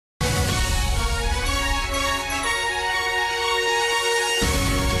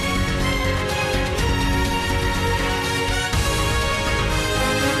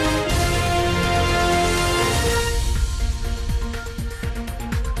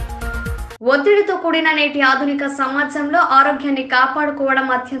ఒత్తిడితో కూడిన నేటి ఆధునిక సమాజంలో ఆరోగ్యాన్ని కాపాడుకోవడం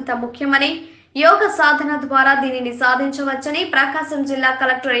అత్యంత ముఖ్యమని, యోగ సాధన ద్వారా దీనిని సాధించవచ్చని ప్రకాశం జిల్లా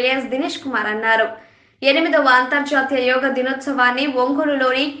కలెక్టర్ ఏఎస్ దినేష్ కుమార్ అన్నారు. 8వ అంతర్జాతీయ యోగ దినోత్సవాన్ని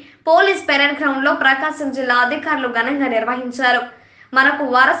ఒంగోలులోని పోలీస్ పెరేడ్ గ్రౌండ్ లో ప్రకాశం జిల్లా అధికారులు ఘనంగా నిర్వహించారు. మనకు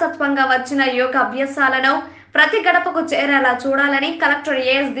వారసత్వంగా వచ్చిన యోగ అభ్యాసాలను ప్రతి గడపకు చేరేలా చూడాలని కలెక్టర్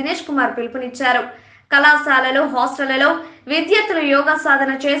ఏఎస్ దినేష్ కుమార్ పిలుపునిచ్చారు. కళాశాలలు, హాస్టళ్లలో విద్యార్థులు యోగా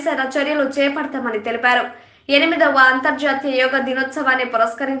సాధన చేసేలా చర్యలు చేపడతామని తెలిపారు. 8వ అంతర్జాతీయ యోగా దినోత్సవాన్ని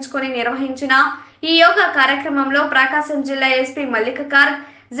పురస్కరించుకొని నిర్వహించిన ఈ యోగా కార్యక్రమంలో ప్రకాశం జిల్లా ఎస్పీ మల్లికార్,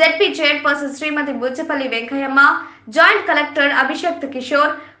 జెడ్పీ చైర్పర్సన్ శ్రీమతి Bujjapalli Venkayamma, joint collector Abhishek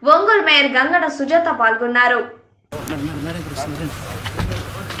Kishore, Ongole mayor Gangada Sujatha పాల్గొన్నారు.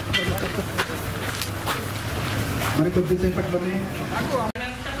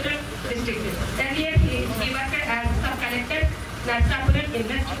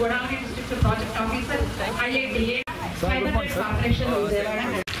 Godavari District Project Officer, IITA, Hyderabad Corporation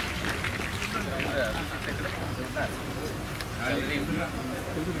Vijayawada.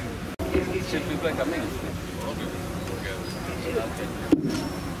 People are coming.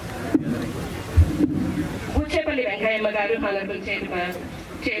 Bujjapalli Venkayamma garu, Honorable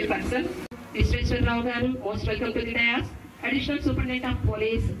Chairperson, Visweswar Rao garu, most welcome to the dais. Additional Superintendent of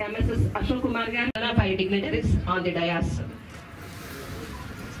Police, MSS Ashok Kumar garu, 5 dignitaries on the dais.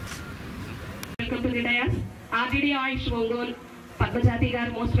 Welcome to the dais. RDD Aish Ongol, Padmajati gar,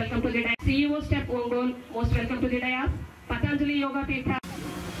 most welcome to the dais. CEO Step Ongol, most welcome to the dais. Patanjali Yoga Peetha.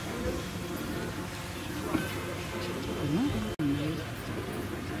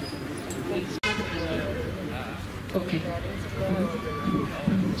 Okay.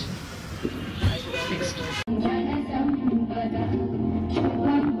 Next.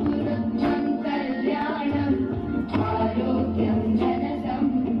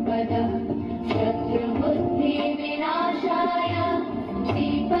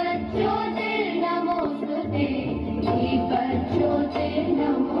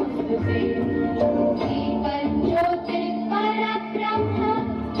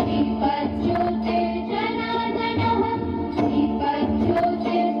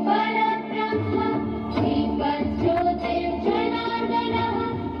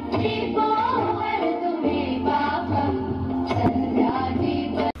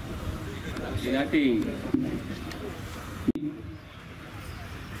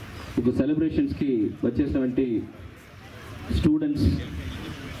 Celebrations కి వచ్చేసినటువంటి students,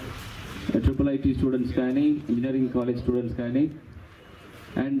 IIIT students కానీ, engineering college students కానీ,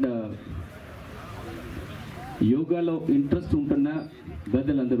 and యోగాలో interest ఉంటున్న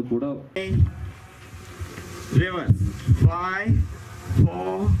పెద్దలందరూ కూడా reverse 5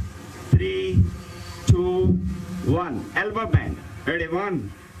 4 3 2 1 elbow bend. Ready? 1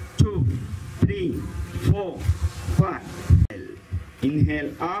 2 3 4 5.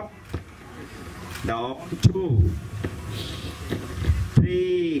 Inhale up, down 2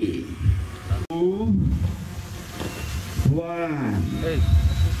 3 2 1.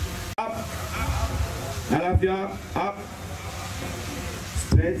 Up, all of you up.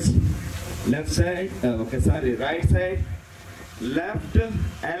 Stretch. Left side, right side, left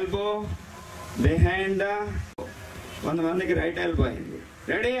elbow behind one right elbow.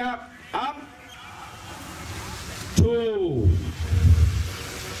 Ready? Up 2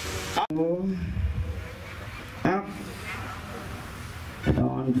 up,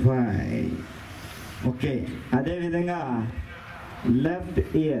 down 5. Okay, అదే విధంగా left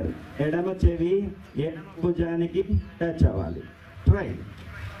ear, ఎడమ చెవి ఎడమ భుజానికి touch అవ్వాలి. Try,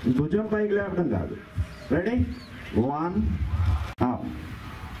 భుజం పైకి లేపడం కాదు. రెడీ? 1 up,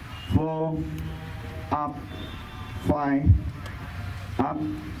 4 up, 5 up,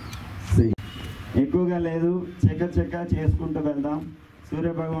 6. ఎక్కువగా లేదు, చెక్క చేసుకుంటూ వెళ్దాం.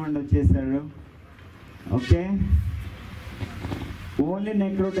 సూర్యభగవానుడు వచ్చేసాడు. Okay, only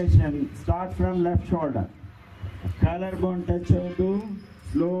neck rotation. Start from left shoulder, collar bone touch to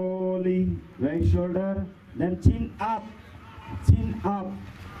slowly right shoulder, then chin up,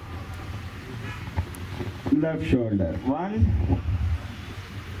 left shoulder. 1,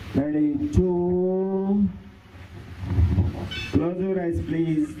 ready, 2, close your eyes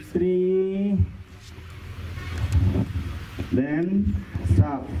please, 3, then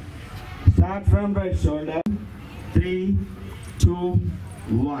start from right shoulder, 3 2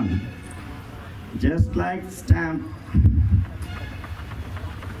 1. Just like stamp.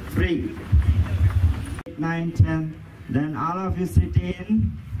 Free. 8 9 10. Then all of you sit in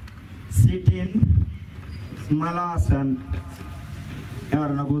Malasana.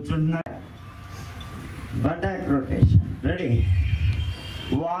 Evarna కూర్చుంటున్నారు. Back rotation. Ready?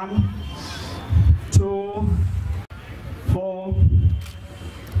 1 2, 4,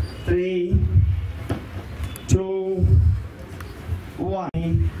 3, 2,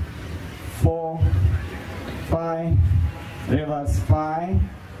 1, 4, 5, reverse 5,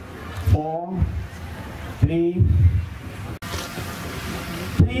 4, 3,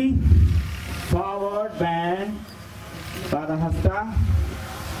 3, forward bend, Padahasta,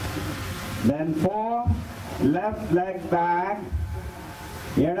 then 4, left leg back,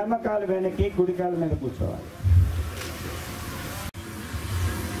 ఎడమ కాలు వెనక్కి కుడి కాలు మీద కూర్చోవాలి.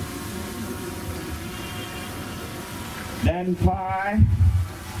 Then 5,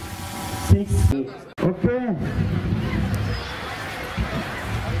 6, okay.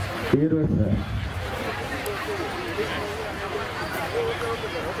 Hero sir.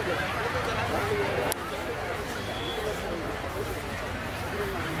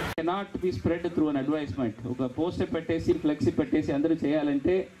 cannot be spread through an advertisement. ఒక poster పెట్టేసి ఫ్లెక్సీ పెట్టేసి అందరూ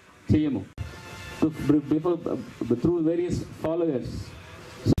చేయాలంటే చేయము. Through various followers.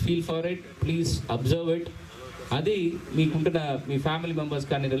 Feel for it, please observe it. అది మీకుంటున్న మీ ఫ్యామిలీ మెంబర్స్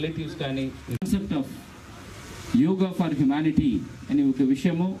కానీ రిలేటివ్స్ కానీ concept of yoga for humanity అనే ఒక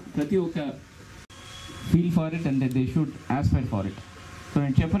విషయము ప్రతి ఒక్క feel for it and they should Aspire for it. So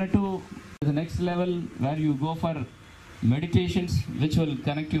నేను చెప్పినట్టు the next level where you go for meditations which will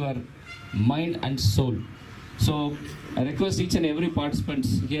connect your mind and soul. So I request each and every participants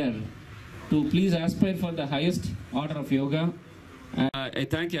here to please aspire for the highest order of yoga. I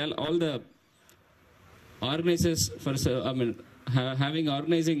thank all the organizers for having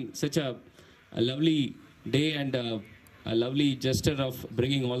organizing such a lovely day and a lovely gesture of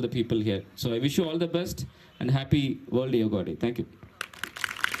bringing all the people here. So I wish you all the best and happy World Yoga Day. Thank you.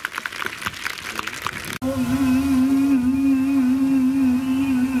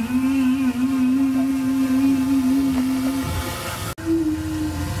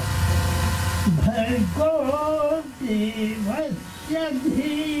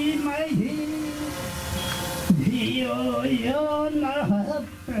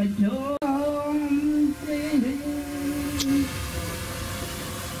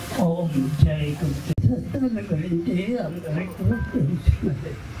 ఓం జై గురుదేవుల గురించి అందరికీ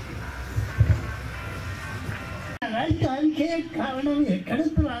తెలుసున్నది. రాష్ట్రానికే కారణం ఎక్కడ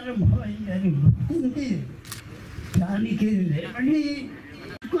ప్రారంభమైందని గుర్తింది. దానికి లేవని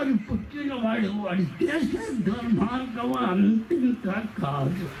కొన్ని పుట్టిన వాడు చేసే దుర్మార్గం అంతింత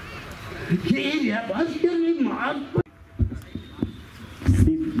కాదు. ఈ వ్యవస్థని మార్పు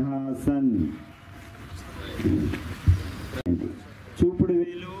సిద్ధాసన్, చూపుడు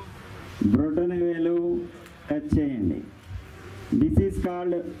వేలు బ్రొటన వేలు టచ్ చేయండి. This is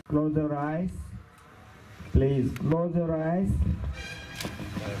called close your eyes. Please close your eyes.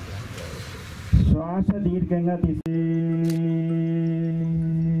 శ్వాస దీర్ఘంగా తీసి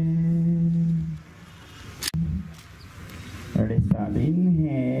ready start.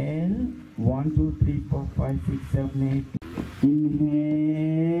 Inhale 1 2 3 4 5 6 7 8.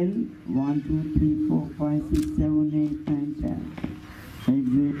 Inhale 1 2 3 4 5 6 7 8 9 10.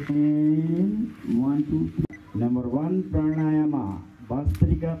 Exhale 1 2 3. Number 1 pranayama,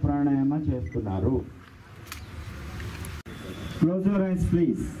 Vastrika pranayama చేస్తున్నారు. Close your eyes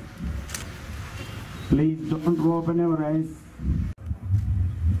please. Please don't open your eyes.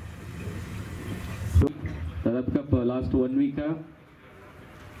 దాదాపుగా లాస్ట్ 1 వీక్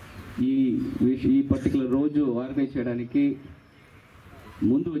ఈ particular రోజు organise చేయడానికి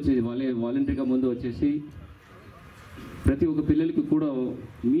ముందు వచ్చేసి వాలంటరీగా ముందు వచ్చేసి ప్రతి ఒక్క పిల్లలకి కూడా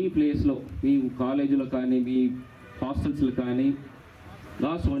మీ ప్లేస్లో మీ కాలేజీలో కానీ మీ హాస్టల్స్లో కానీ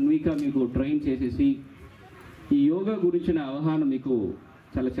లాస్ట్ 1 వీక్ మీకు ట్రైన్ చేసేసి ఈ యోగా గురించిన అవగాహన మీకు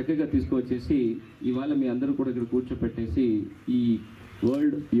చాలా చక్కగా తీసుకువచ్చేసి ఇవాళ మీ అందరూ కూడా ఇక్కడ కూర్చోపెట్టేసి ఈ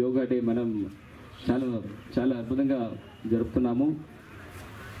వరల్డ్ యోగా డే మనం చాలా చాలా అద్భుతంగా జరుపుతున్నాము.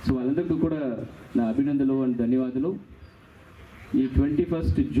 సో వాళ్ళందరికీ కూడా నా అభినందనలు అండ్ ధన్యవాదాలు. ఈ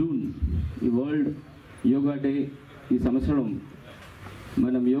 21st జూన్ ఈ వరల్డ్ యోగా డే ఈ సంవత్సరం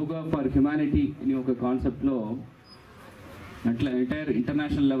మనం యోగా ఫర్ హ్యుమానిటీ అనే ఒక కాన్సెప్ట్లో ఎంటైర్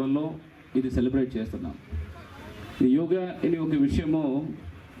ఇంటర్నేషనల్ లెవెల్లో ఇది సెలబ్రేట్ చేస్తున్నాం. ఈ యోగా అనే ఒక విషయము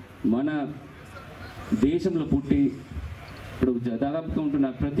మన దేశంలో పుట్టి ఇప్పుడు దాదాపుగా ఉంటున్న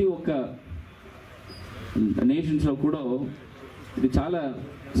ప్రతి ఒక్క నేషన్స్లో కూడా ఇది చాలా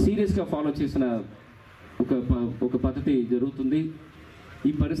సీరియస్గా ఫాలో చేసిన ఒక పద్ధతి జరుగుతుంది.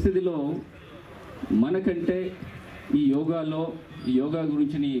 ఈ పరిస్థితిలో మనకంటే ఈ యోగా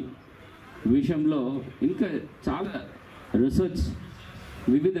గురించిన విషయంలో ఇంకా చాలా రీసెర్చ్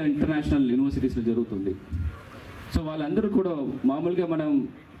వివిధ ఇంటర్నేషనల్ యూనివర్సిటీస్లో జరుగుతుంది. సో వాళ్ళందరూ కూడా మామూలుగా మనం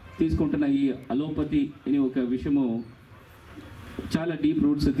తీసుకుంటున్న ఈ అలోపతి అనే ఒక విషయము చాలా డీప్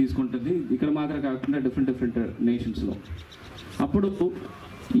రూట్స్ తీసుకుంటుంది, ఇక్కడ మాత్రం కాకుండా డిఫరెంట్ నేషన్స్లో. అప్పుడు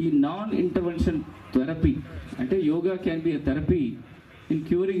ఈ నాన్ ఇంటర్వెన్షన్ థెరపీ అంటే yoga can be a therapy in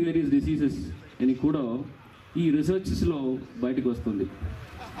curing various diseases అని కూడా ఈ రీసెర్చెస్లో బయటకు వస్తుంది.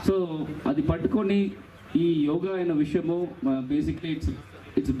 సో అది పట్టుకొని ఈ యోగా అయిన విషయము basically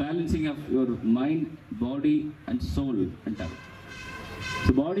it's balancing of your mind, body and soul అంటారు.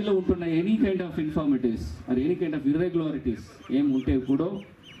 సో బాడీలో ఉంటున్న any kind of infirmities or any kind of irregularities ఏం ఉంటే కూడా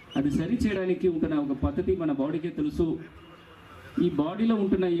అది సరి చేయడానికి ఉంటున్న ఒక పద్ధతి మన బాడీకే తెలుసు. ఈ బాడీలో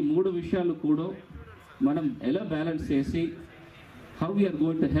ఉంటున్న ఈ 3 విషయాలు కూడా మనం ఎలా బ్యాలెన్స్ చేసి how we are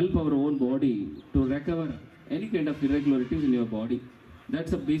going to help our own body to recover any kind of irregularities in your body.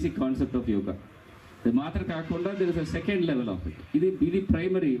 That's a basic concept of yoga. ఇది మాత్రం కాకుండా there is a second level of it. ఇది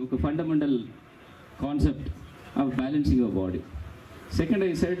ప్రైమరీ ఒక fundamental concept of balancing your body. Second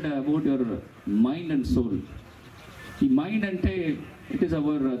I said about your mind and soul. ఈ mind అంటే it is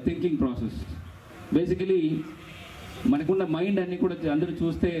our thinking process. Basically మనకున్న mind అన్ని కూడా అందరూ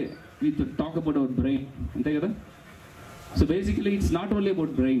చూస్తే with talk about our brain, అంతే కదా. So basically it's not only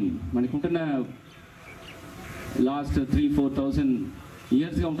about brain. మనకుంటున్న last 3,000-4,000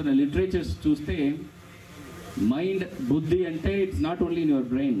 ఇయర్స్గా ఉంటున్న లిటరేచర్స్ చూస్తే మైండ్, బుద్ధి అంటే it's not only in your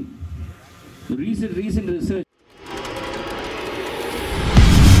brain. Recent research